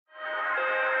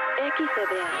Because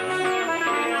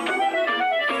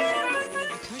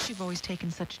you've always taken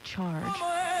such charge.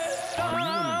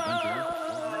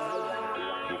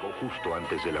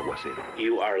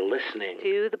 You are listening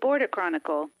to the Border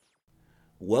Chronicle.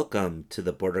 Welcome to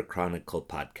the Border Chronicle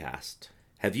podcast.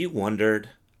 Have you wondered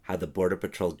how the Border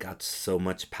Patrol got so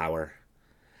much power?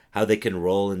 How they can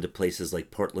roll into places like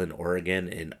Portland, Oregon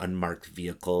in unmarked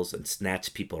vehicles and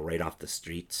snatch people right off the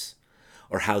streets?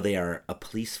 Or how they are a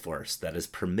police force that is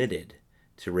permitted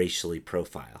to racially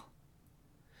profile?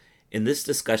 In this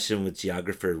discussion with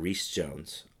geographer Reece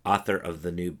Jones, author of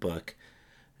the new book,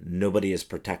 Nobody is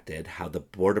Protected, How the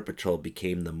Border Patrol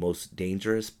Became the Most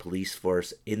Dangerous Police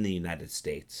Force in the United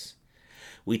States,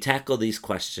 we tackle these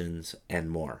questions and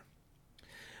more.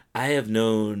 I have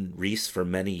known Reece for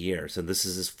many years, and this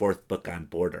is his fourth book on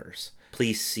borders.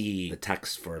 Please see the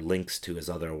text for links to his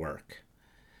other work.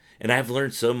 And I've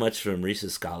learned so much from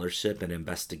Reece's scholarship and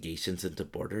investigations into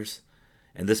borders,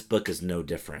 and this book is no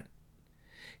different.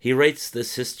 He writes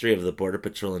this history of the Border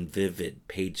Patrol in vivid,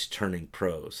 page-turning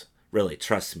prose. Really,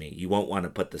 trust me, you won't want to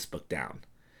put this book down.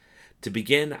 To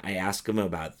begin, I ask him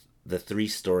about the three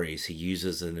stories he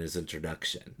uses in his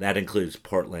introduction. That includes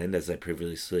Portland, as I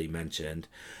previously mentioned,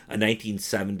 a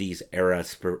 1970s-era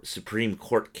Supreme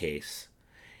Court case,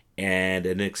 and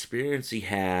an experience he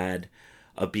had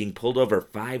of being pulled over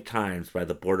 5 times by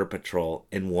the Border Patrol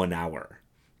in 1 hour,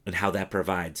 and how that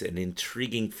provides an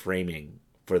intriguing framing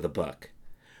for the book.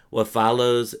 What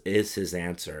follows is his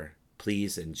answer.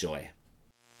 Please enjoy.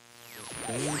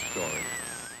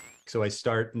 So I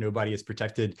start Nobody is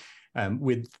Protected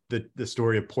with the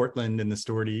story of Portland and the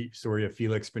story of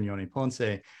Felix Brignone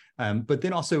Ponce, but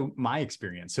then also my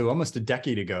experience. So almost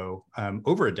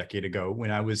over a decade ago,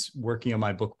 when I was working on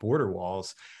my book Border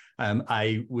Walls,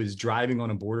 I was driving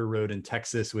on a border road in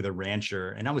Texas with a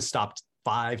rancher, and I was stopped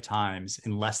 5 times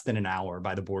in less than an hour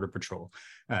by the Border Patrol.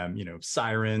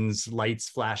 Sirens, lights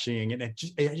flashing, and I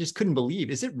just couldn't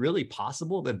believe, is it really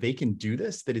possible that they can do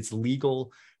this, that it's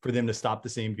legal for them to stop the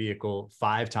same vehicle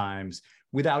 5 times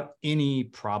without any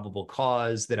probable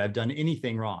cause that I've done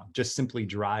anything wrong, just simply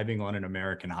driving on an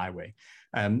American highway.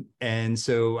 And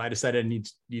so I decided I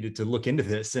needed to look into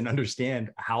this and understand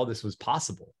how this was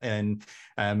possible. And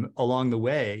along the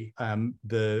way,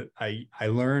 I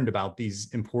learned about these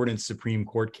important Supreme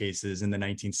Court cases in the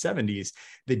 1970s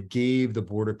that gave the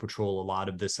Border Patrol a lot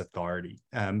of this authority.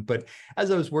 But as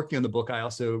I was working on the book, I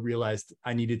also realized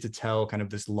I needed to tell kind of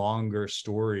this longer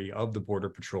story of the Border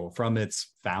Patrol from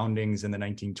its foundings in the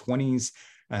 1920s.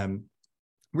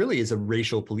 Really is a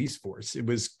racial police force. It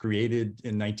was created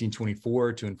in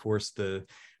 1924 to enforce the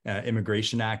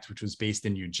Immigration Act, which was based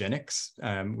in eugenics,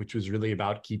 which was really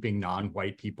about keeping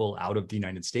non-white people out of the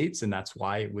United States. And that's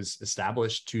why it was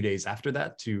established 2 days after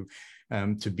that to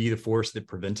be the force that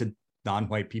prevented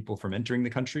non-white people from entering the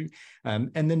country.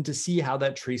 And then to see how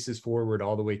that traces forward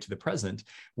all the way to the present,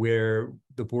 where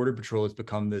the Border Patrol has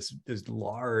become this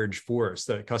large force,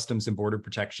 the Customs and Border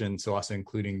Protection, so also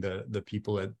including the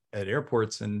people at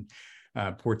airports and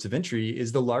ports of entry,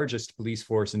 is the largest police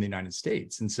force in the United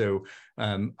States. And so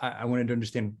I wanted to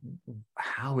understand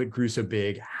how it grew so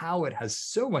big, how it has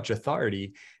so much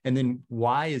authority, and then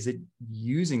why is it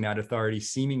using that authority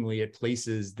seemingly at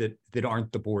places that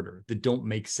aren't the border, that don't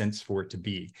make sense for it to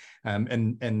be.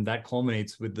 And that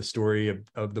culminates with the story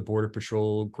of the Border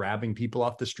Patrol grabbing people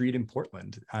off the street in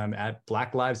Portland at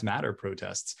Black Lives Matter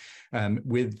protests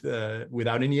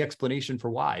without any explanation for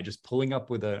why, just pulling up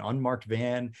with an unmarked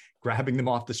van, grabbing them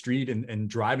off the street and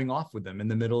driving off with them in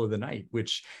the middle of the night,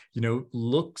 which,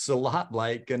 looks a lot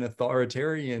like an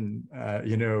authoritarian,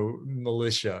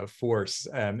 militia force.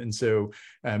 And so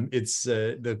it's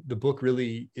the book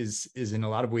really is in a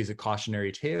lot of ways a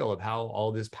cautionary tale of how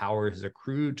all this power has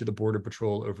accrued to the Border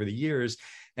Patrol over the years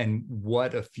and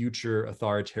what a future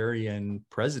authoritarian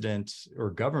president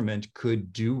or government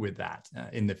could do with that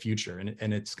in the future.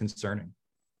 And it's concerning.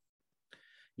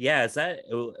 Yeah,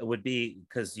 it would be,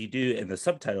 because you do, in the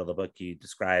subtitle of the book, you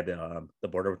describe the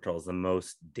Border Patrol as the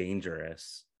most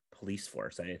dangerous police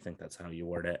force. I think that's how you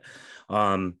word it.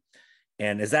 And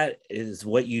is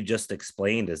what you just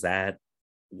explained, is that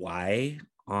why,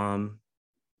 all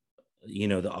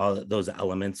those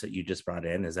elements that you just brought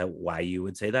in, is that why you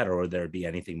would say that, or would there be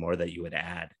anything more that you would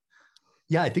add?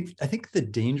 Yeah, I think the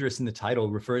dangerous in the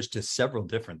title refers to several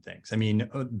different things. I mean,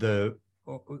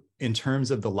 in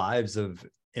terms of the lives of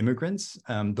immigrants,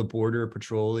 the Border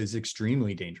Patrol is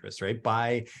extremely dangerous, right?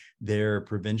 By their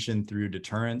prevention through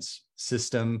deterrence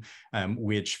system,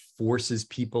 which forces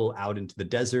people out into the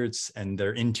deserts and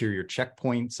their interior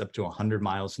checkpoints up to 100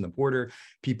 miles from the border.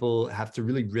 People have to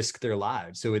really risk their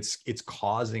lives. So it's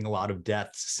causing a lot of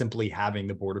deaths simply having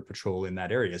the Border Patrol in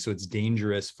that area. So it's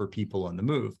dangerous for people on the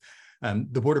move.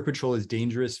 The Border Patrol is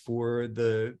dangerous for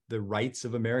the rights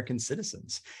of American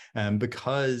citizens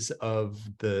because of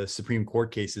the Supreme Court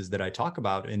cases that I talk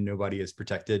about in Nobody is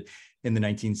Protected. In the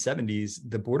 1970s,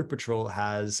 the Border Patrol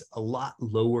has a lot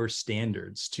lower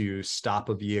standards to stop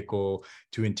a vehicle,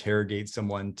 to interrogate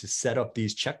someone, to set up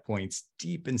these checkpoints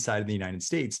deep inside of the United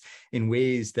States in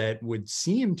ways that would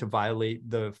seem to violate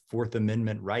the Fourth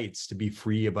Amendment rights to be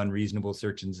free of unreasonable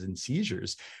searches and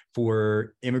seizures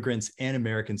for immigrants and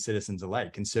American citizens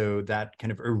alike. And so that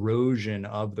kind of erosion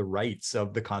of the rights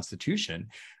of the Constitution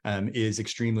is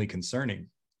extremely concerning.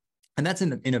 And that's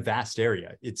in a vast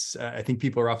area. It's I think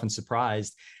people are often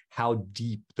surprised how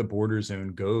deep the border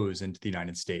zone goes into the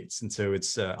United States. And so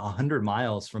it's 100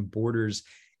 miles from borders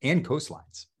and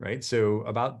coastlines, right? So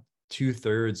about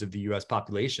 2/3 of the US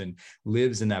population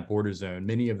lives in that border zone.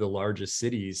 Many of the largest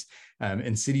cities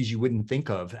and cities you wouldn't think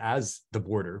of as the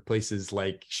border, places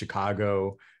like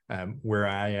Chicago, where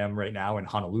I am right now in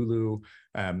Honolulu,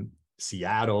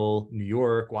 Seattle, New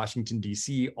York, Washington,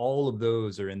 D.C., all of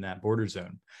those are in that border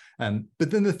zone. But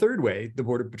then the third way the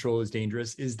Border Patrol is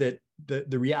dangerous is that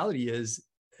the reality is,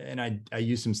 and I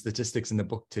use some statistics in the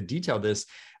book to detail this,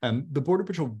 the Border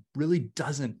Patrol really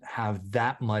doesn't have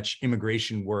that much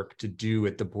immigration work to do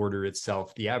at the border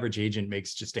itself. The average agent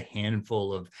makes just a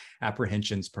handful of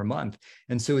apprehensions per month.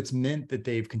 And so it's meant that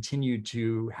they've continued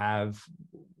to have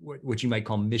what you might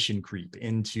call mission creep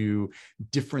into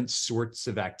different sorts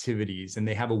of activities. And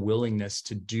they have a willingness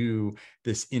to do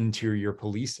this interior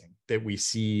policing that we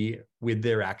see with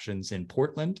their actions in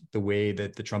Portland, the way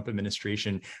that the Trump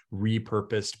administration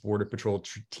repurposed Border Patrol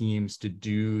teams to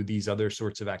do these other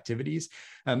sorts of activities.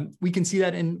 We can see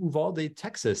that in Uvalde,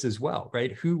 Texas as well,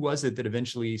 right? Who was it that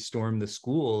eventually stormed the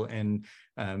school and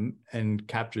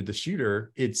captured the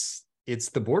shooter? It's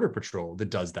the Border Patrol that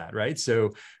does that, right?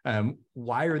 So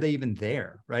why are they even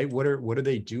there, right? What are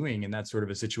they doing in that sort of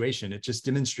a situation? It just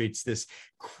demonstrates this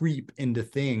creep into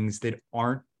things that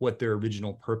aren't what their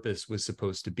original purpose was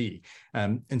supposed to be.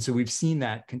 And so we've seen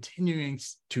that continuing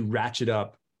to ratchet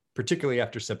up, particularly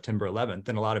after September 11th.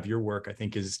 And a lot of your work, I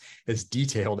think, has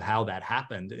detailed how that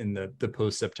happened in the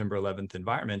post-September 11th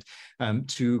environment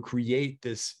to create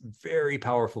this very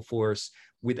powerful force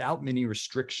without many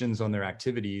restrictions on their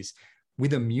activities,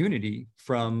 with immunity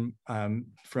from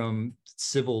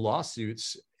civil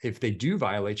lawsuits if they do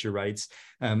violate your rights,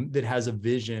 that has a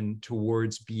vision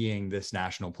towards being this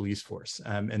national police force.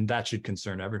 And that should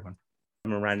concern everyone.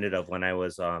 I'm reminded of when I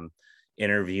was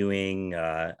interviewing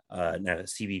a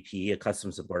CBP, a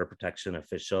Customs and Border Protection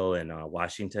official in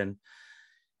Washington.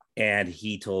 And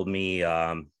he told me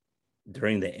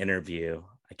during the interview,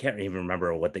 I can't even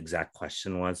remember what the exact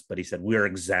question was, but he said, we're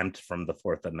exempt from the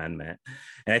Fourth Amendment.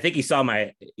 And I think he saw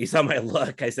my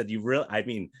look. I said, you really, I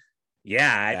mean,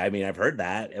 yeah, I mean, I've heard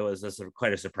that. It was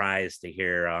quite a surprise to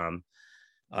hear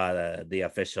the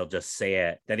official just say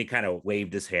it. Then he kind of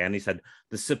waved his hand. He said,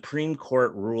 the Supreme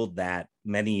Court ruled that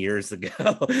many years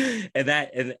ago. and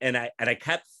I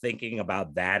kept thinking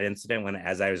about that incident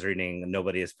as I was reading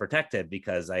Nobody is Protected,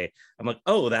 because I'm like,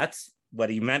 oh, that's what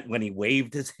he meant when he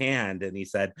waved his hand and he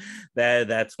said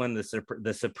that's when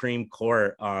the Supreme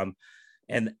Court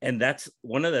and that's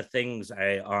one of the things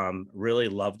I really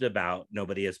loved about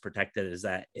Nobody is Protected, is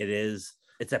that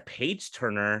it's a page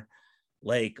turner,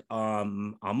 like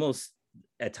almost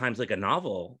at times like a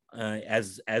novel,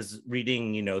 as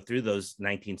reading through those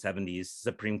 1970s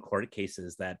Supreme Court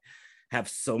cases that have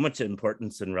so much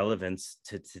importance and relevance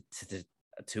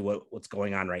to what's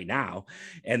going on right now.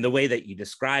 And the way that you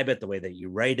describe it, the way that you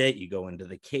write it, you go into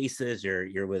the cases,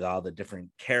 you're with all the different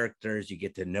characters, you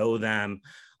get to know them.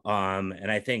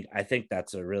 And I think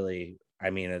that's a really,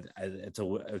 I mean, it's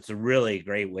a really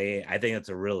great way. I think it's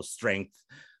a real strength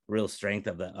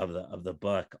of the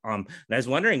book. And I was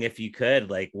wondering if you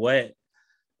could, like, what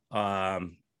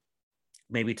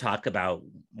maybe talk about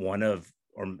one of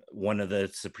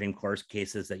the Supreme Court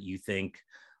cases that you think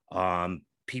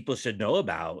people should know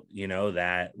about,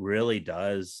 that really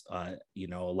does, a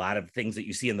lot of things that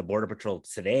you see in the Border Patrol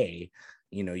today,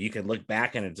 you can look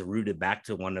back and it's rooted back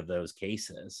to one of those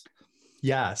cases.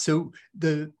 Yeah. So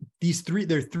there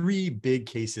are three big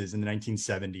cases in the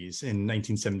 1970s. In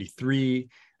 1973,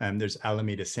 There's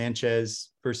Alameda Sanchez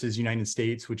versus United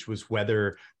States, which was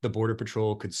whether the Border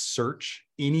Patrol could search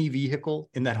any vehicle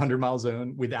in that 100-mile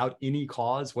zone without any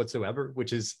cause whatsoever,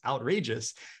 which is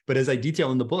outrageous. But as I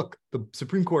detail in the book, the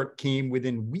Supreme Court came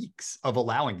within weeks of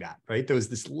allowing that, right? There was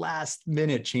this last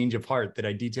minute change of heart that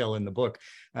I detail in the book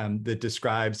that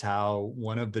describes how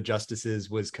one of the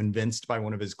justices was convinced by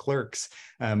one of his clerks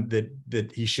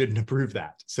that he shouldn't approve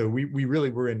that. So we really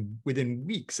were within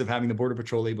weeks of having the Border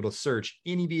Patrol able to search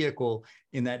any vehicle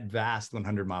in that vast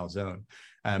 100-mile zone.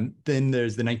 Then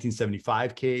there's the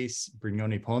 1975 case,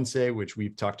 Brignone Ponce, which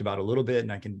we've talked about a little bit,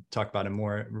 and I can talk about it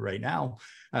more right now.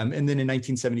 And then in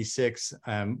 1976,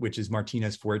 which is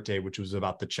Martinez Fuerte, which was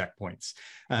about the checkpoints.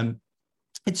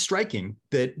 It's striking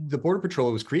that the Border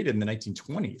Patrol was created in the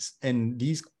 1920s, and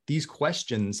these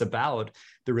questions about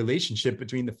the relationship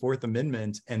between the Fourth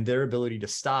Amendment and their ability to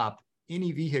stop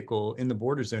any vehicle in the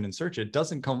border zone and search it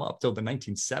doesn't come up till the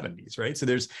 1970s, right? So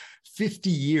there's 50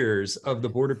 years of the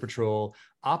Border Patrol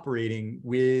operating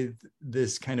with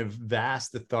this kind of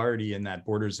vast authority in that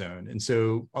border zone. And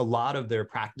so a lot of their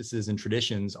practices and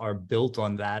traditions are built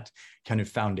on that kind of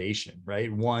foundation,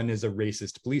 right? One is a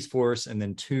racist police force, and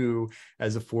then two,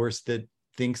 as a force that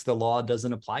thinks the law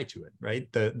doesn't apply to it,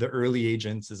 right? The early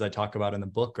agents, as I talk about in the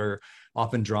book, are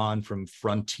often drawn from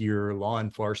frontier law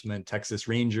enforcement, Texas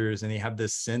Rangers, and they have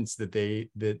this sense that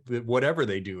that whatever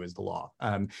they do is the law.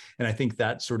 And I think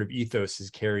that sort of ethos is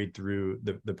carried through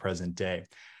the present day.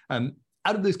 Out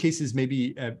of those cases,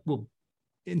 maybe, well,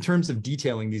 in terms of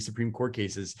detailing these Supreme Court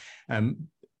cases,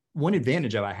 one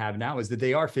advantage that I have now is that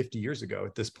they are 50 years ago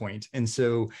at this point. And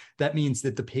so that means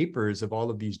that the papers of all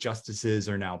of these justices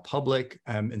are now public.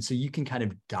 And so you can kind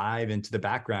of dive into the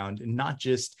background and not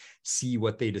just see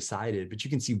what they decided, but you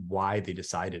can see why they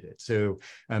decided it. So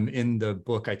in the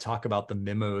book, I talk about the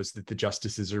memos that the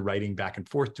justices are writing back and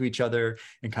forth to each other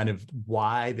and kind of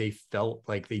why they felt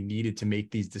like they needed to make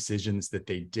these decisions that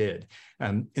they did.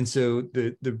 And so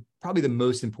probably the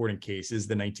most important case is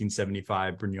the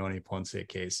 1975 Brignone Ponce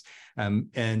case.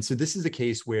 And so this is a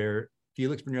case where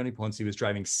Felix Brignone Ponce was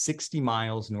driving 60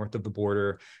 miles north of the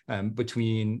border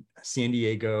between San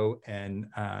Diego and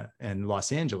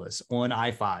Los Angeles on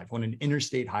I-5, on an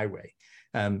interstate highway.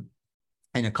 And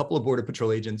a couple of Border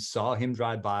Patrol agents saw him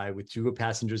drive by with two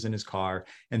passengers in his car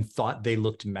and thought they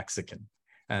looked Mexican.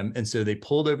 And so they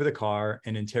pulled over the car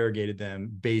and interrogated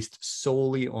them based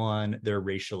solely on their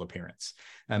racial appearance.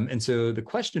 And so the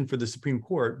question for the Supreme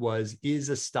Court was, is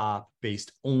a stop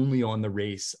based only on the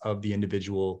race of the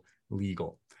individual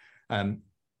legal?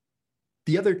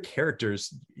 The other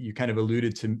characters, you kind of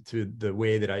alluded to the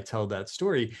way that I tell that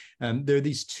story. There are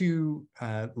these two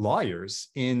lawyers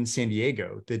in San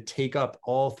Diego that take up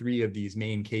all three of these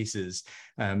main cases.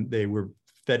 They were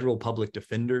federal public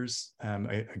defenders,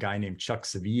 a guy named Chuck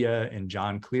Sevilla and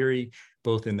John Cleary,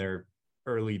 both in their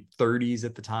early 30s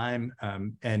at the time.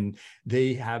 And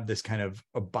they have this kind of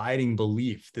abiding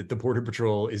belief that the Border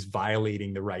Patrol is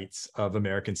violating the rights of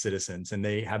American citizens. And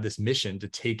they have this mission to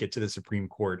take it to the Supreme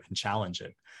Court and challenge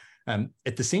it.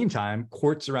 At the same time,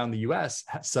 courts around the US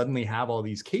suddenly have all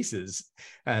these cases,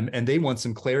 and they want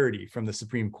some clarity from the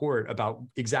Supreme Court about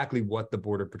exactly what the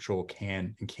Border Patrol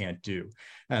can and can't do.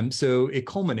 So it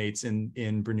culminates in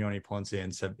Brignone Ponce in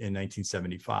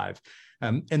 1975.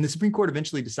 And the Supreme Court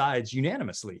eventually decides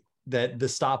unanimously that the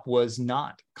stop was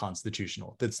not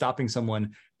constitutional, that stopping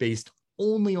someone based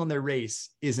only on their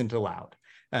race isn't allowed.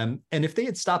 And if they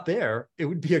had stopped there, it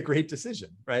would be a great decision,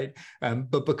 right?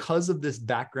 But because of this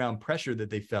background pressure that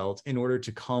they felt in order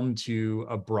to come to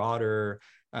a broader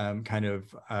kind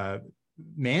of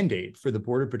mandate for the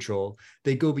Border Patrol,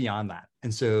 they go beyond that.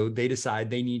 And so they decide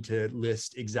they need to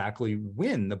list exactly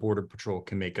when the Border Patrol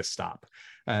can make a stop.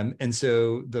 And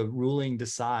so the ruling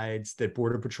decides that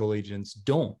Border Patrol agents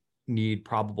don't need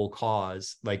probable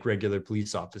cause like regular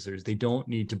police officers. They don't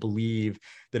need to believe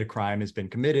that a crime has been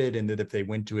committed and that if they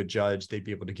went to a judge, they'd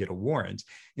be able to get a warrant.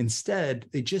 Instead,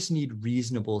 they just need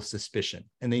reasonable suspicion.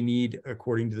 And they need,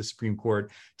 according to the Supreme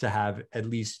Court, to have at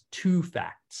least two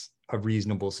facts of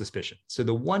reasonable suspicion. So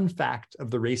the one fact of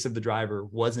the race of the driver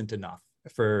wasn't enough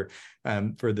for this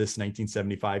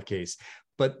 1975 case.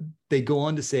 But they go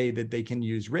on to say that they can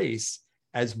use race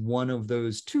as one of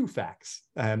those two facts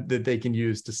that they can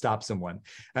use to stop someone.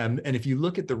 And if you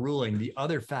look at the ruling, the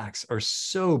other facts are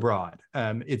so broad.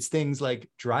 It's things like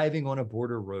driving on a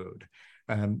border road,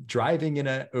 driving in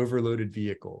an overloaded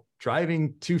vehicle,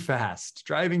 driving too fast,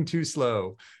 driving too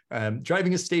slow,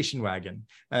 driving a station wagon.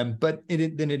 But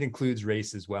then it includes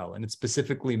race as well. And it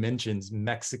specifically mentions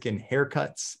Mexican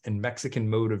haircuts and Mexican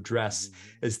mode of dress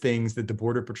as things that the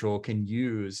Border Patrol can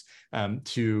use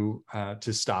to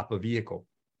stop a vehicle.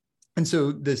 And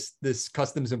so this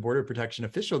Customs and Border Protection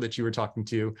official that you were talking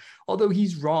to, although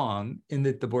he's wrong in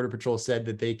that the Border Patrol said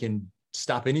that they can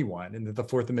stop anyone and that the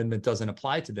Fourth Amendment doesn't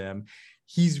apply to them,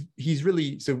 he's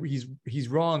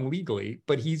wrong legally,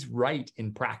 but he's right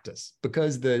in practice,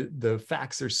 because the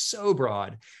facts are so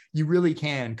broad. You really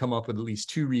can come up with at least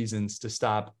 2 reasons to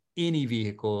stop any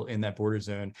vehicle in that border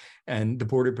zone. And the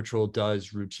Border Patrol does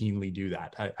routinely do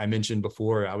that. I mentioned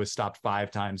before, I was stopped 5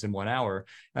 times in 1 hour,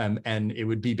 and it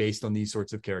would be based on these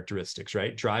sorts of characteristics,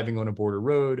 right? Driving on a border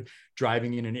road,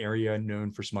 driving in an area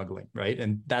known for smuggling, right?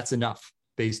 And that's enough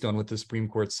based on what the Supreme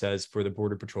Court says for the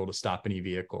Border Patrol to stop any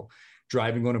vehicle.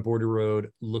 Driving on a border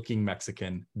road, looking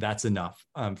Mexican, that's enough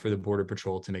for the Border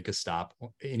Patrol to make a stop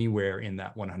anywhere in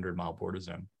that 100-mile border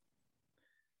zone.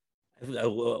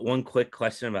 One quick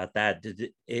question about that: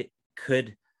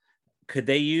 could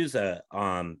they use a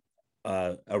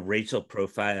racial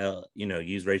profile?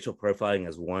 Use racial profiling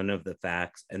as one of the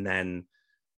facts, and then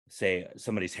say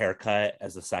somebody's haircut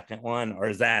as the second one, or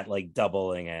is that like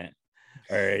doubling it?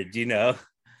 Or do you know?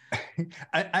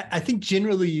 I think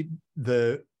generally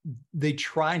they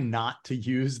try not to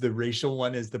use the racial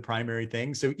one as the primary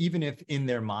thing. So even if in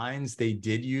their minds they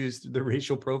did use the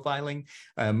racial profiling,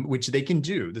 which they can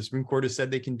do, the Supreme Court has said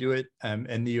they can do it.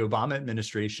 And the Obama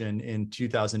administration in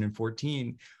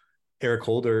 2014, Eric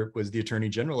Holder was the attorney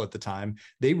general at the time.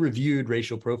 They reviewed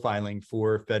racial profiling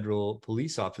for federal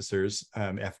police officers,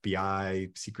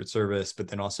 FBI, Secret Service, but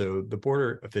then also the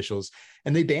border officials,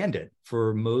 and they banned it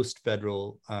for most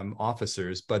federal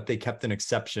officers, but they kept an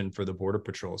exception for the Border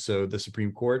Patrol. So the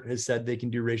Supreme Court has said they can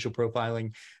do racial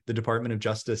profiling. The Department of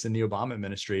Justice in the Obama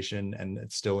administration, and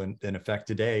it's still in effect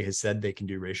today, has said they can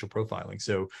do racial profiling.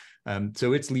 So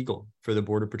it's legal for the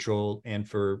Border Patrol and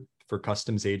for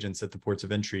customs agents at the ports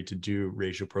of entry to do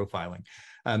racial profiling.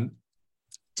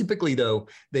 Typically, though,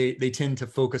 they tend to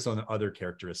focus on other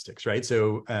characteristics, right?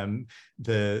 So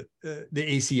the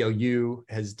ACLU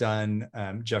has done,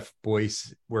 Jeff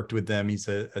Boyce worked with them, he's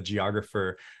a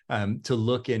geographer, to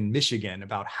look in Michigan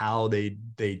about how they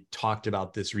talked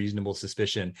about this reasonable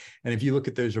suspicion. And if you look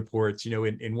at those reports,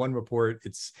 in one report,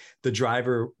 it's the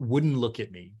driver wouldn't look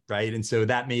at me, right? And so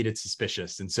that made it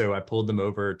suspicious. And so I pulled them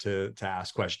over to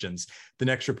ask questions. The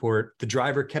next report, the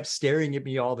driver kept staring at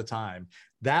me all the time.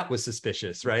 That was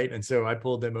suspicious, right? And so I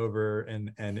pulled them over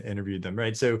and interviewed them,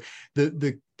 right? So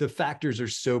the factors are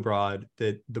so broad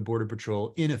that the Border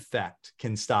Patrol, in effect,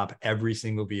 can stop every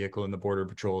single vehicle in the Border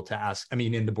Patrol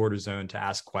in the border zone to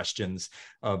ask questions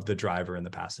of the driver and the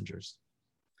passengers.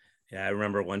 Yeah, I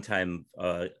remember one time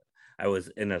I was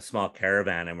in a small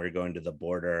caravan and we were going to the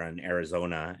border in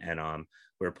Arizona, and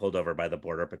we were pulled over by the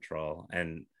Border Patrol.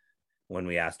 And when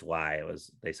we asked why,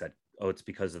 they said, "Oh, it's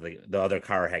because of the other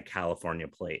car had California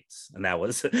plates," and that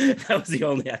was the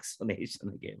only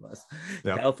explanation they gave us.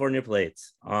 Yep. California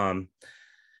plates.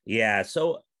 Yeah.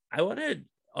 So I wanted.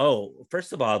 Oh,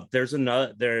 first of all, there's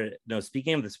another. No,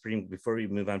 speaking of the Supreme, before we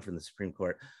move on from the Supreme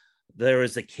Court, there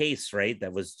was a case, right,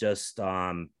 that was just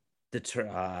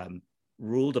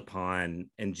ruled upon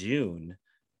in June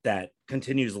that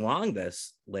continues along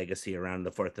this legacy around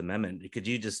the Fourth Amendment. Could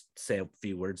you just say a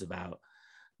few words about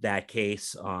that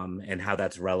case and how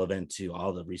that's relevant to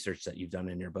all the research that you've done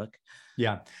in your book?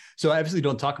 Yeah. So I obviously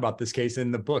don't talk about this case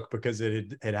in the book because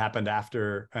it had happened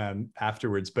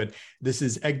afterwards, but this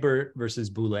is Egbert versus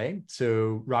Boulay.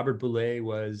 So Robert Boulay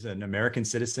was an American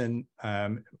citizen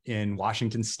in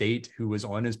Washington State who was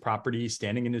on his property,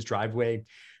 standing in his driveway.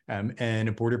 And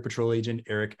a Border Patrol agent,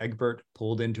 Eric Egbert,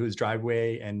 pulled into his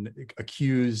driveway and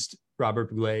accused Robert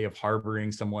Boulay of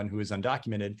harboring someone who was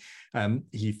undocumented.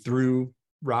 He threw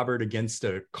Robert against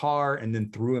a car and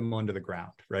then threw him onto the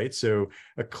ground, right? So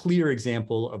a clear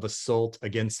example of assault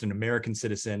against an American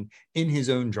citizen in his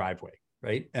own driveway,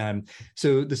 right?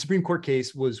 So the Supreme Court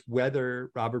case was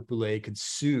whether Robert Boulay could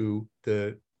sue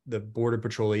the Border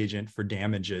Patrol agent for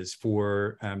damages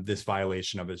for this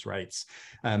violation of his rights.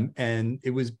 And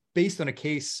it was based on a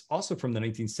case also from the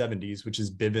 1970s, which is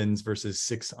Bivens versus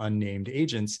 6 unnamed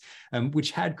agents,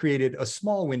 which had created a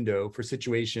small window for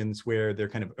situations where they're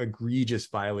kind of egregious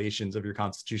violations of your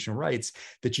constitutional rights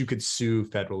that you could sue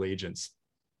federal agents.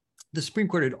 The Supreme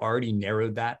Court had already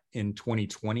narrowed that in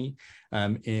 2020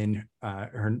 in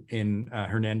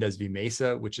Hernandez v.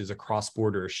 Mesa, which is a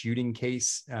cross-border shooting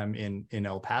case in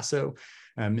El Paso.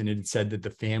 And it had said that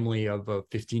the family of a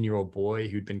 15-year-old boy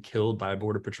who'd been killed by a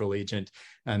Border Patrol agent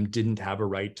didn't have a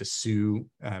right to sue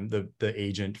the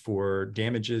agent for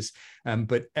damages.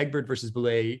 But Egbert versus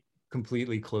Boulay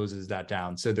completely closes that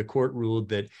down. So the court ruled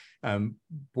that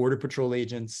Border Patrol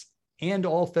agents and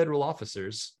all federal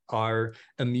officers are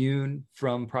immune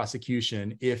from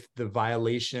prosecution if the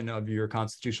violation of your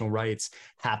constitutional rights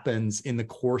happens in the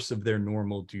course of their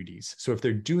normal duties. So if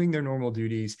they're doing their normal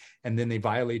duties and then they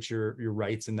violate your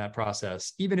rights in that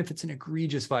process, even if it's an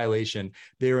egregious violation,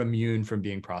 they're immune from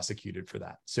being prosecuted for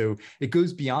that. So it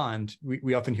goes beyond,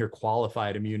 we often hear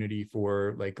qualified immunity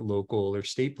for like local or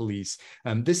state police.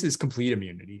 This is complete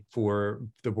immunity for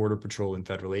the Border Patrol and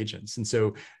federal agents. And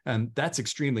so that's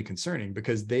extremely concerning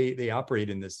because they operate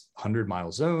in this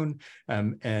 100-mile zone,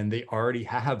 and they already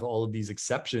have all of these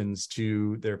exceptions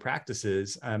to their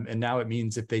practices. And now it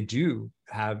means if they do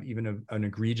have even an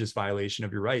egregious violation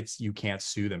of your rights, you can't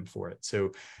sue them for it.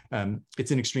 So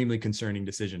it's an extremely concerning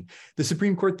decision. The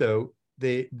Supreme Court, though,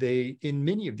 they in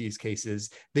many of these cases,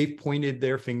 they've pointed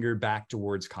their finger back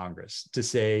towards Congress to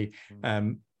say,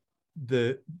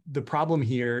 the problem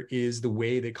here is the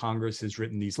way that Congress has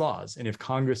written these laws. And if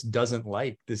Congress doesn't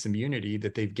like this immunity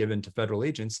that they've given to federal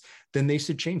agents, then they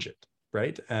should change it,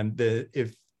 right? And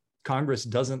if Congress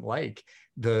doesn't like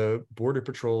the Border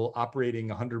Patrol operating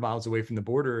 100 miles away from the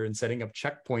border and setting up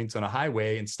checkpoints on a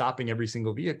highway and stopping every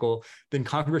single vehicle, then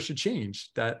Congress should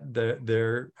change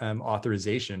their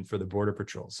authorization for the Border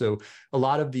Patrol. So a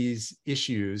lot of these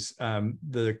issues,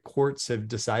 the courts have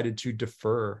decided to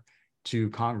defer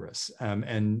to Congress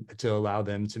and to allow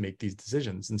them to make these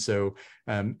decisions. And so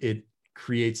it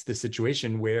creates the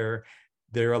situation where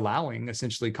they're allowing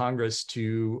essentially Congress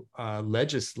to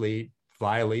legislate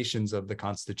violations of the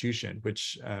Constitution,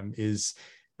 which is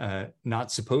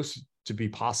not supposed to be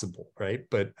possible, right?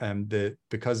 But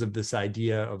because of this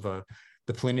idea of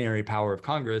the plenary power of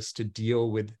Congress to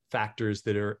deal with factors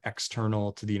that are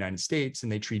external to the United States,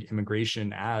 and they treat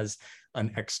immigration as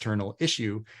an external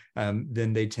issue,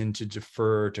 then they tend to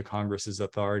defer to Congress's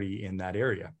authority in that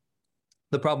area.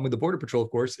 The problem with the Border Patrol, of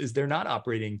course, is they're not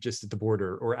operating just at the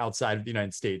border or outside of the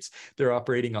United States. They're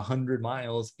operating 100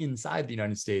 miles inside the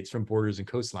United States from borders and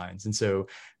coastlines. And so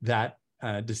that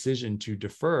decision to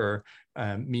defer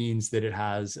means that it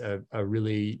has a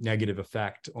really negative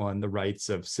effect on the rights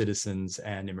of citizens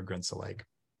and immigrants alike.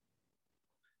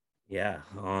 Yeah.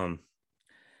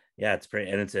 Yeah, it's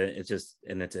pretty, and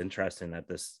it's interesting that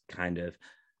this kind of,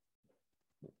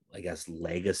 I guess,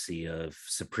 legacy of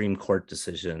Supreme Court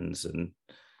decisions and,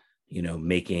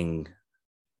 making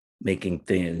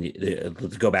things,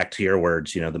 let's go back to your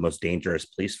words, the most dangerous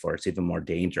police force, even more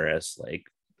dangerous, like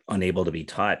unable to be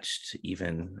touched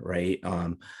even, right?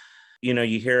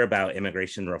 You hear about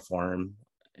immigration reform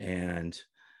and,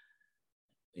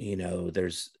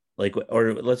 there's like,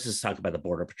 or let's just talk about the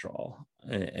Border Patrol.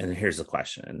 And here's the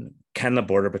question. Can the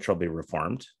Border Patrol be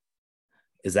reformed?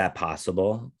 Is that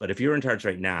possible? But if you were in charge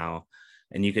right now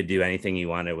and you could do anything you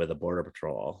wanted with a Border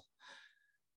Patrol,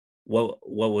 what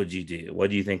would you do? What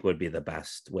do you think would be the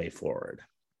best way forward?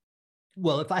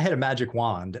 Well, if I had a magic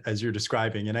wand, as you're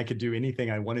describing, and I could do anything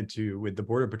I wanted to with the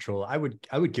Border Patrol, I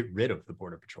would get rid of the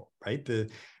Border Patrol, right?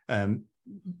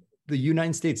 The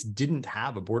United States didn't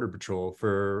have a Border Patrol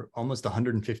for almost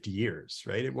 150 years,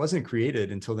 right? It wasn't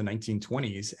created until the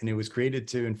 1920s, and it was created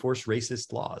to enforce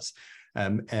racist laws.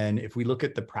 And if we look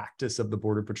at the practice of the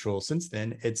Border Patrol since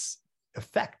then, its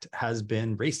effect has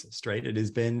been racist, right? It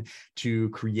has been to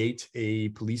create a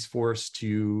police force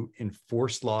to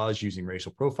enforce laws using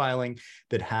racial profiling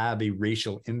that have a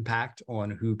racial impact on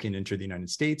who can enter the United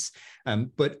States,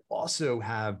 but also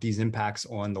have these impacts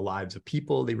on the lives of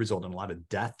people. They result in a lot of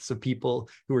deaths of people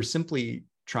who are simply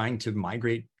trying to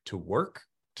migrate to work,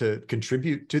 to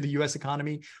contribute to the U.S.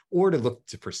 economy, or to look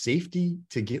for safety,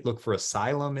 to look for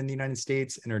asylum in the United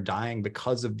States, and are dying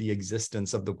because of the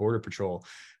existence of the Border Patrol.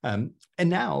 And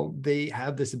now they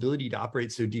have this ability to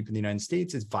operate so deep in the United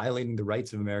States, it's violating the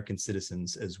rights of American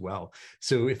citizens as well.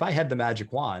 So if I had the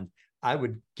magic wand, I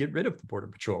would get rid of the Border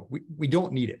Patrol. We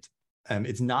don't need it.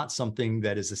 It's not something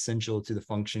that is essential to the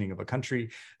functioning of a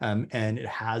country, and it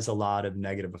has a lot of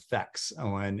negative effects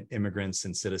on immigrants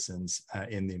and citizens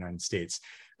in the United States.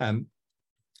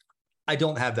 I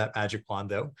don't have that magic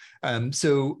wand, though.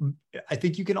 So I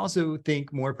think you can also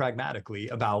think more pragmatically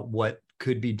about what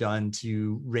could be done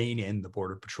to rein in the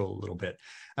Border Patrol a little bit.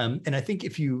 And I think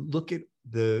if you look at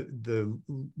the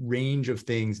range of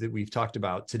things that we've talked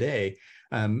about today,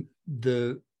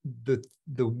 the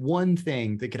the one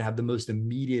thing that could have the most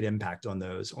immediate impact on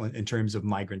those in terms of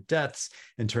migrant deaths,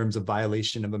 in terms of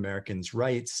violation of Americans'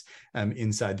 rights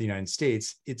inside the United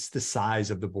States, it's the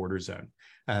size of the border zone.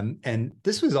 And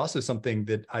this was also something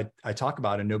that I talk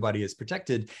about in Nobody is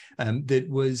Protected that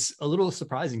was a little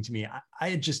surprising to me. I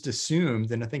had just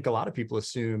assumed, and I think a lot of people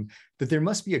assume, that there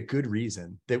must be a good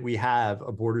reason that we have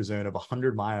a border zone of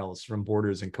 100 miles from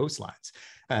borders and coastlines.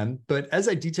 But as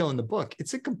I detail in the book,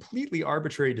 it's a completely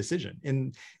arbitrary decision.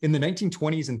 In the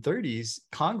 1920s and 30s,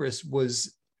 Congress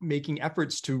was making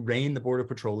efforts to rein the Border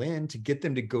Patrol in, to get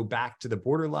them to go back to the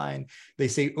borderline. They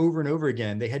say over and over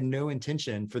again, they had no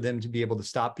intention for them to be able to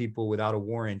stop people without a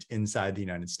warrant inside the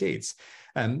United States.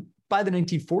 By the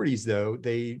 1940s, though,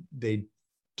 they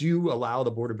do allow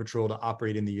the Border Patrol to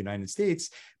operate in the United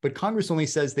States, but Congress only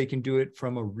says they can do it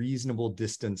from a reasonable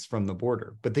distance from the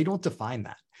border, but they don't define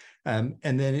that. And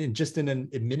then in an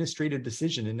administrative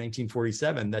decision in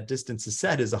 1947, that distance is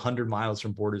set as 100 miles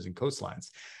from borders and coastlines.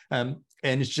 And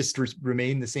it's just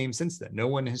remained the same since then. No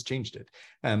one has changed it,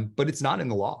 but it's not in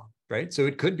the law, right? So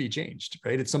it could be changed,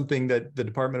 right? It's something that the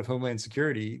Department of Homeland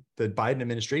Security, the Biden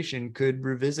administration, could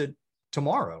revisit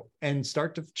tomorrow and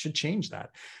start to change that.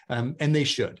 And they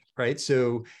should, right?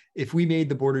 So if we made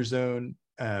the border zone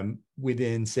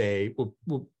within, say,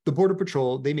 the Border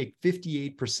Patrol, they make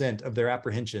 58% of their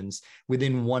apprehensions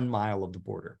within 1 mile of the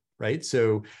border, right?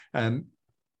 So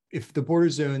if the border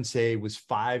zone, say, was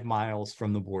 5 miles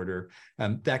from the border,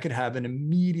 that could have an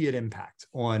immediate impact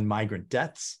on migrant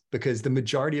deaths, because the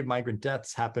majority of migrant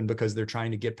deaths happen because they're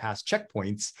trying to get past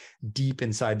checkpoints deep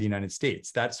inside the United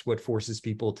States. That's what forces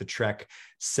people to trek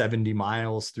 70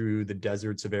 miles through the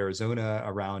deserts of Arizona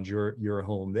around your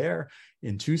home there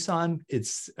in Tucson.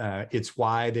 It's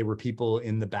why there were people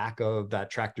in the back of that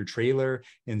tractor trailer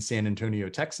in San Antonio,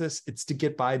 Texas. It's to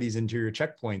get by these interior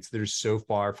checkpoints that are so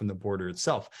far from the border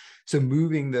itself. So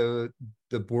moving the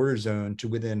border zone to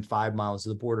within 5 miles of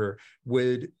the border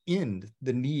would end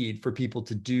the need for people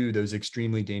to do those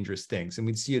extremely dangerous things. And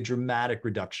we'd see a dramatic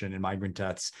reduction in migrant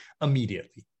deaths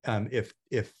immediately if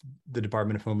the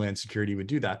Department of Homeland Security would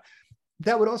do that.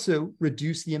 That would also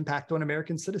reduce the impact on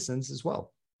American citizens as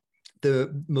well.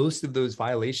 Most of those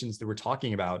violations that we're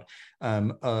talking about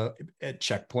at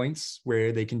checkpoints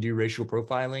where they can do racial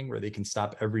profiling, where they can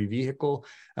stop every vehicle,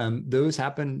 those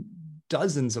happen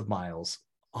dozens of miles,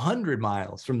 100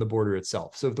 miles from the border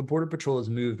itself. So if the Border Patrol has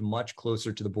moved much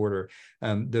closer to the border,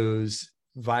 those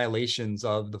violations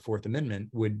of the Fourth Amendment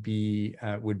would be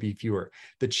fewer.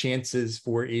 The chances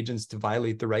for agents to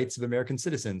violate the rights of American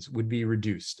citizens would be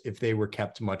reduced if they were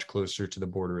kept much closer to the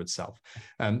border itself.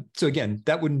 So again,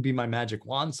 that wouldn't be my magic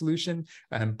wand solution,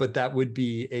 but that would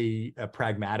be a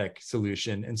pragmatic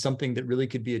solution and something that really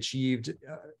could be achieved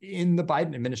in the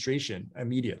Biden administration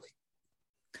immediately.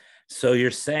 So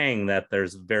you're saying that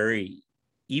there's very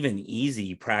even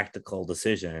easy practical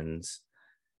decisions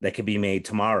that could be made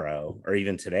tomorrow or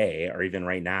even today or even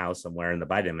right now somewhere in the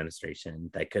Biden administration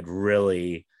that could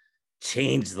really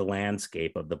change the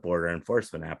landscape of the border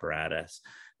enforcement apparatus.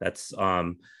 That's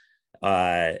and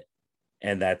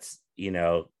that's,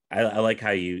 I like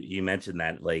how you mentioned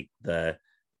that, like the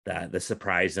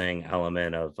surprising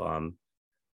element of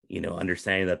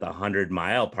understanding that the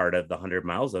 100-mile part of the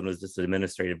 100-mile zone was just an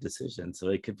administrative decision, so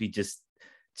it could be just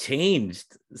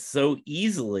changed so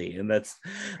easily. And that's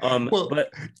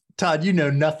but Todd,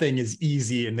 nothing is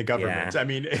easy in the government. Yeah, I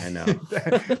mean, I know.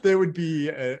 there would be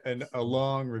a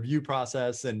long review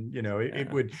process, and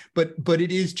it would, but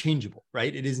it is changeable,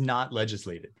 right? It is not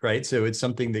legislated, right? So it's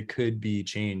something that could be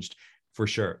changed for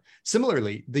sure.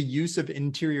 Similarly, the use of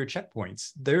interior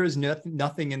checkpoints, there is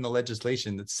nothing in the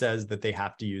legislation that says that they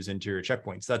have to use interior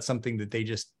checkpoints. That's something that they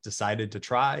just decided to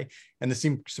try, and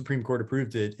the Supreme Court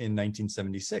approved it in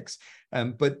 1976.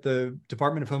 But the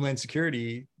Department of Homeland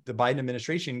Security, the Biden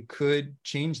administration, could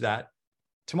change that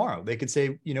tomorrow. They could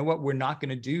say, you know what, we're not going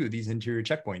to do these interior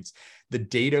checkpoints. The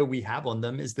data we have on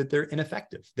them is that they're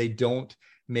ineffective. They don't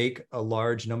make a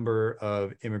large number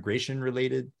of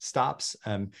immigration-related stops.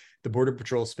 The Border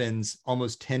Patrol spends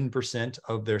almost 10%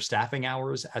 of their staffing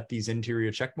hours at these interior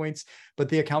checkpoints, but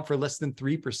they account for less than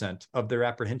 3% of their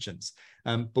apprehensions.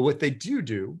 But what they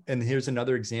do, and here's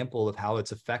another example of how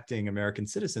it's affecting American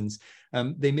citizens,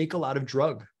 they make a lot of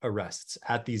drug arrests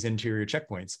at these interior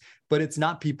checkpoints, but it's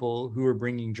not people who are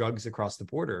bringing drugs across the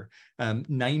border.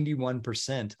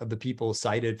 91% of the people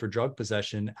cited for drug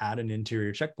possession at an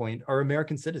interior checkpoint are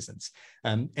American citizens.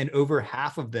 And over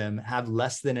half of them have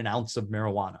less than an ounce of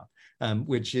marijuana,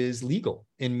 which is legal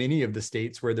in many of the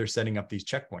states where they're setting up these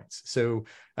checkpoints. So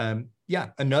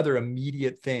another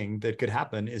immediate thing that could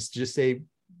happen is just say,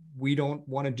 we don't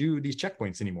want to do these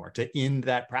checkpoints anymore, to end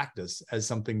that practice as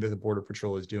something that the Border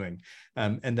Patrol is doing.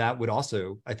 And that would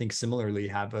also, I think, similarly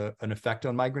have an effect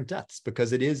on migrant deaths,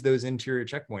 because it is those interior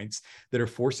checkpoints that are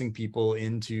forcing people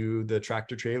into the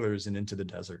tractor trailers and into the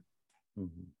desert.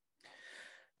 Mm-hmm.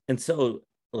 And so,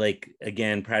 like,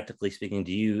 again, practically speaking,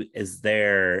 is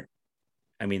there,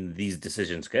 I mean, these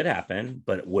decisions could happen,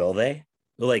 but will they?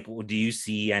 Like, do you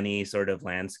see any sort of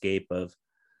landscape of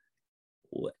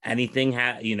anything,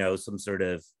 some sort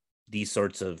of these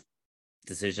sorts of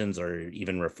decisions or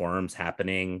even reforms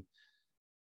happening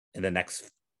in the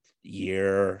next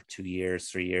year, 2 years,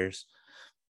 3 years?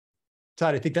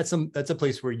 Todd, I think that's a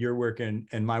place where your work and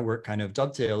my work kind of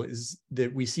dovetail, is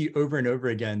that we see over and over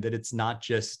again that it's not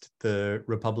just the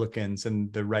Republicans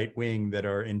and the right wing that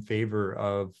are in favor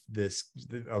of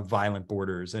of violent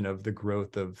borders and of the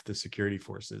growth of the security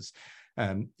forces.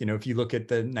 If you look at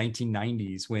the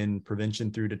 1990s, when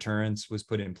prevention through deterrence was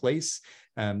put in place,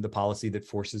 the policy that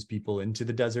forces people into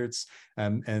the deserts,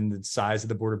 and the size of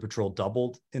the Border Patrol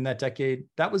doubled in that decade,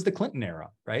 that was the Clinton era,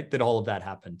 right? That all of that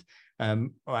happened.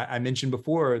 I mentioned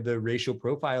before the racial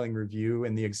profiling review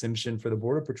and the exemption for the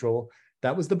Border Patrol.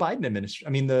 That was the Biden administration.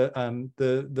 I mean,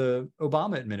 the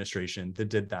Obama administration that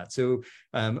did that. So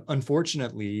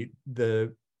unfortunately,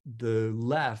 the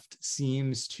left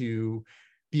seems to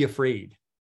be afraid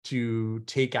to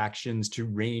take actions to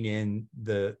rein in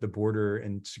the border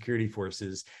and security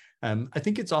forces. I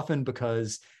think it's often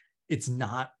because it's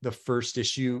not the first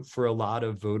issue for a lot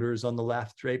of voters on the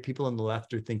left, right? People on the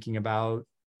left are thinking about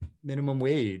minimum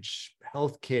wage,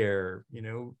 healthcare,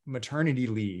 maternity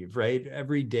leave, right?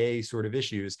 Everyday sort of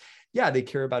issues. Yeah, they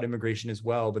care about immigration as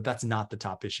well, but that's not the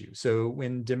top issue. So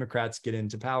when Democrats get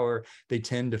into power, they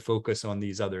tend to focus on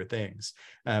these other things.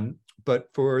 But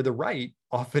for the right,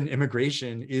 often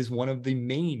immigration is one of the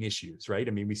main issues, right?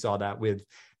 I mean, we saw that with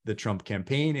the Trump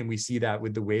campaign, and we see that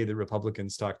with the way that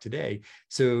Republicans talk today.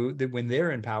 So that when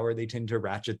they're in power, they tend to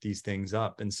ratchet these things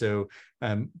up. And so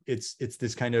it's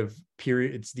this kind of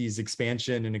period, it's these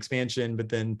expansion, but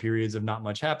then periods of not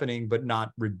much happening, but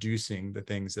not reducing the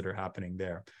things that are happening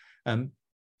there.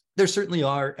 There certainly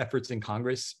are efforts in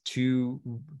Congress to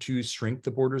shrink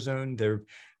the border zone. There,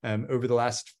 over the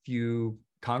last few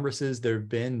Congresses, there have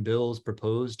been bills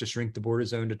proposed to shrink the border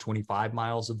zone to 25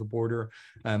 miles of the border,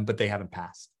 but they haven't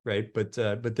passed, right? But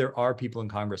there are people in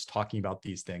Congress talking about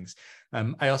these things.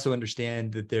 I also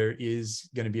understand that there is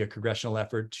going to be a congressional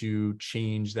effort to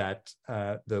change that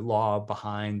the law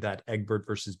behind that Egbert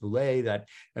versus Boulay, that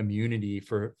immunity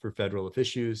for federal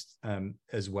officials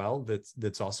as well.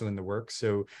 That's also in the works.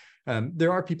 So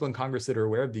there are people in Congress that are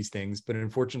aware of these things, but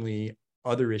unfortunately,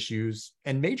 other issues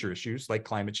and major issues like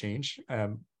climate change,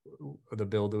 the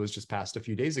bill that was just passed a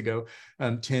few days ago,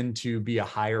 tend to be a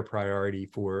higher priority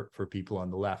for people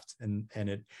on the left. And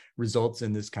it results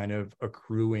in this kind of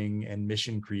accruing and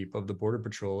mission creep of the Border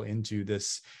Patrol into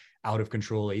this out of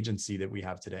control agency that we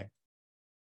have today.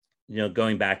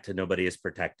 Going back to Nobody is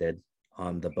Protected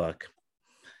on the book,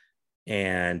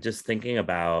 and just thinking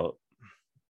about,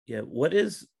 what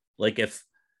is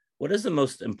the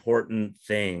most important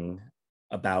thing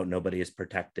about Nobody is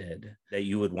Protected that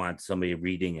you would want somebody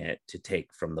reading it to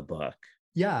take from the book?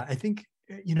 Yeah, I think,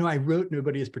 I wrote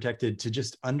Nobody is Protected to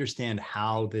just understand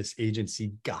how this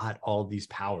agency got all these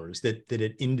powers, that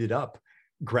it ended up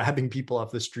grabbing people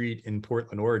off the street in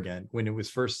Portland, Oregon, when it was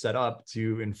first set up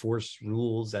to enforce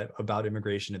rules about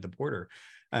immigration at the border.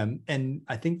 And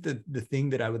I think that the thing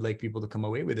that I would like people to come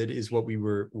away with it is what we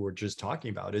were just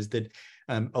talking about, is that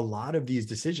a lot of these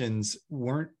decisions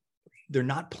they're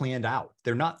not planned out.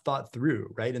 They're not thought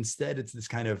through, right? Instead, it's this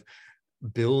kind of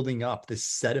building up, this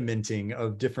sedimenting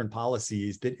of different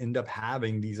policies that end up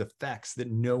having these effects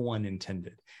that no one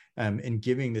intended, and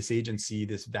giving this agency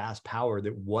this vast power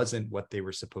that wasn't what they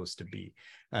were supposed to be.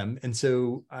 And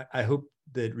so I hope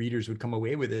that readers would come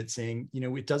away with it saying,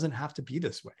 it doesn't have to be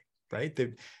this way, right?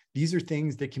 That these are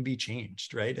things that can be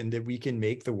changed, right? And that we can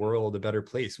make the world a better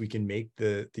place. We can make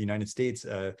the United States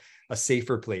a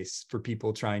safer place for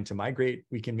people trying to migrate.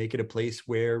 We can make it a place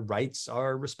where rights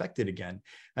are respected again.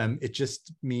 It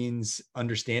just means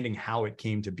understanding how it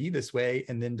came to be this way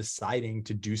and then deciding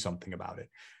to do something about it.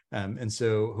 And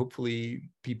so hopefully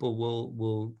people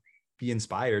will be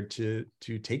inspired to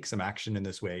take some action in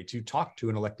this way, to talk to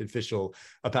an elected official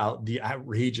about the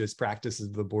outrageous practices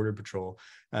of the Border Patrol,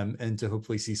 and to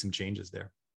hopefully see some changes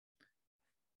there.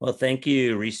 Well, thank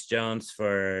you, Reece Jones,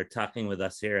 for talking with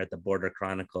us here at the Border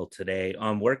Chronicle today.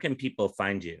 Where can people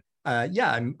find you?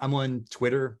 I'm on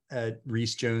Twitter at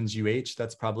Reece Jones UH.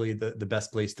 That's probably the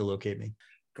best place to locate me.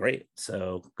 Great.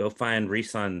 So go find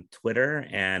Reece on Twitter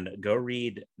and go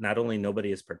read not only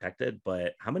Nobody is Protected,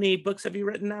 but how many books have you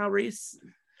written now, Reece?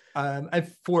 I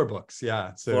have 4 books.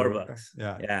 Yeah. So 4 books.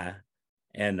 yeah. Yeah.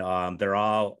 And they're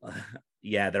all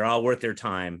they're all worth your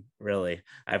time, really.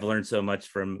 I've learned so much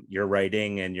from your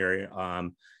writing and your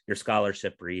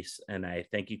scholarship, Reece, and I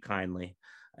thank you kindly.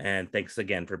 And thanks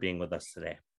again for being with us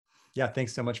today. Yeah.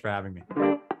 Thanks so much for having me.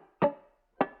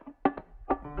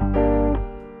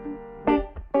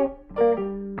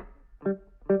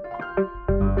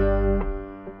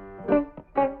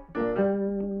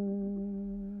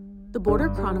 The Border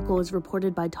Chronicle is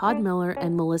reported by Todd Miller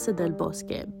and Melissa Del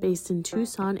Bosque, based in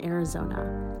Tucson,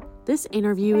 Arizona. This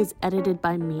interview is edited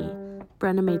by me,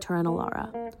 Brenna May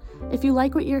Torrenalara. If you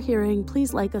like what you're hearing,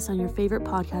 please like us on your favorite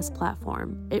podcast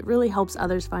platform. It really helps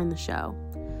others find the show.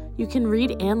 You can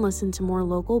read and listen to more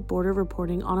local border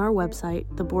reporting on our website,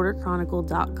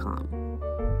 theborderchronicle.com.